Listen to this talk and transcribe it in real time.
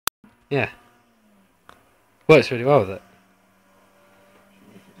Yeah. Works really well with it.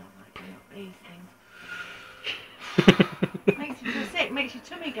 I don't like these things. Makes you feel sick, makes your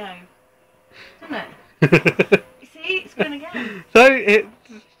tummy go. Doesn't it? You see, it's going again. So it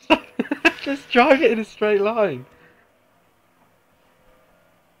just drive it in a straight line.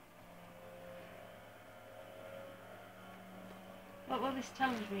 What will this tell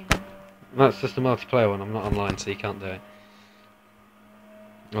us reading? That's just a multiplayer one. I'm not online, so you can't do it.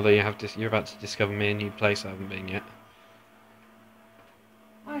 Although you're about to discover me a new place I haven't been yet.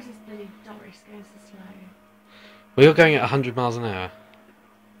 Why is this bloody Doris going so slow? Well, you're going at 100 miles an hour.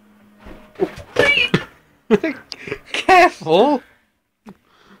 Careful!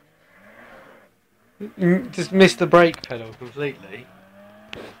 You just missed the brake pedal completely.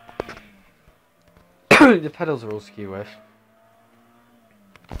 The pedals are all skew with.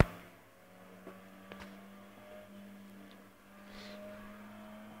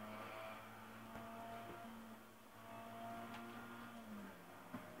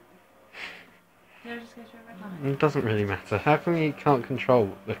 No, just go through a red line. It doesn't really matter. How come you can't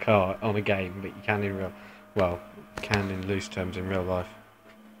control the car on a game, but you can in real... Well, can in loose terms in real life?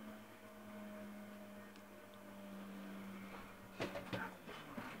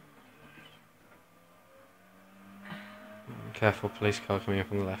 Careful, police car coming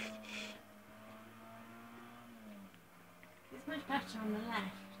up on the left. It's much better on the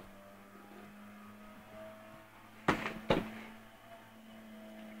left.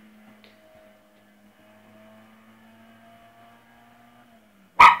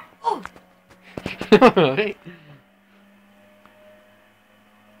 Oh! Alright.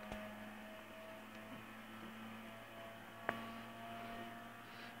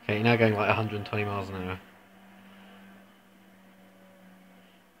 Okay, you're now going like 120 miles an hour.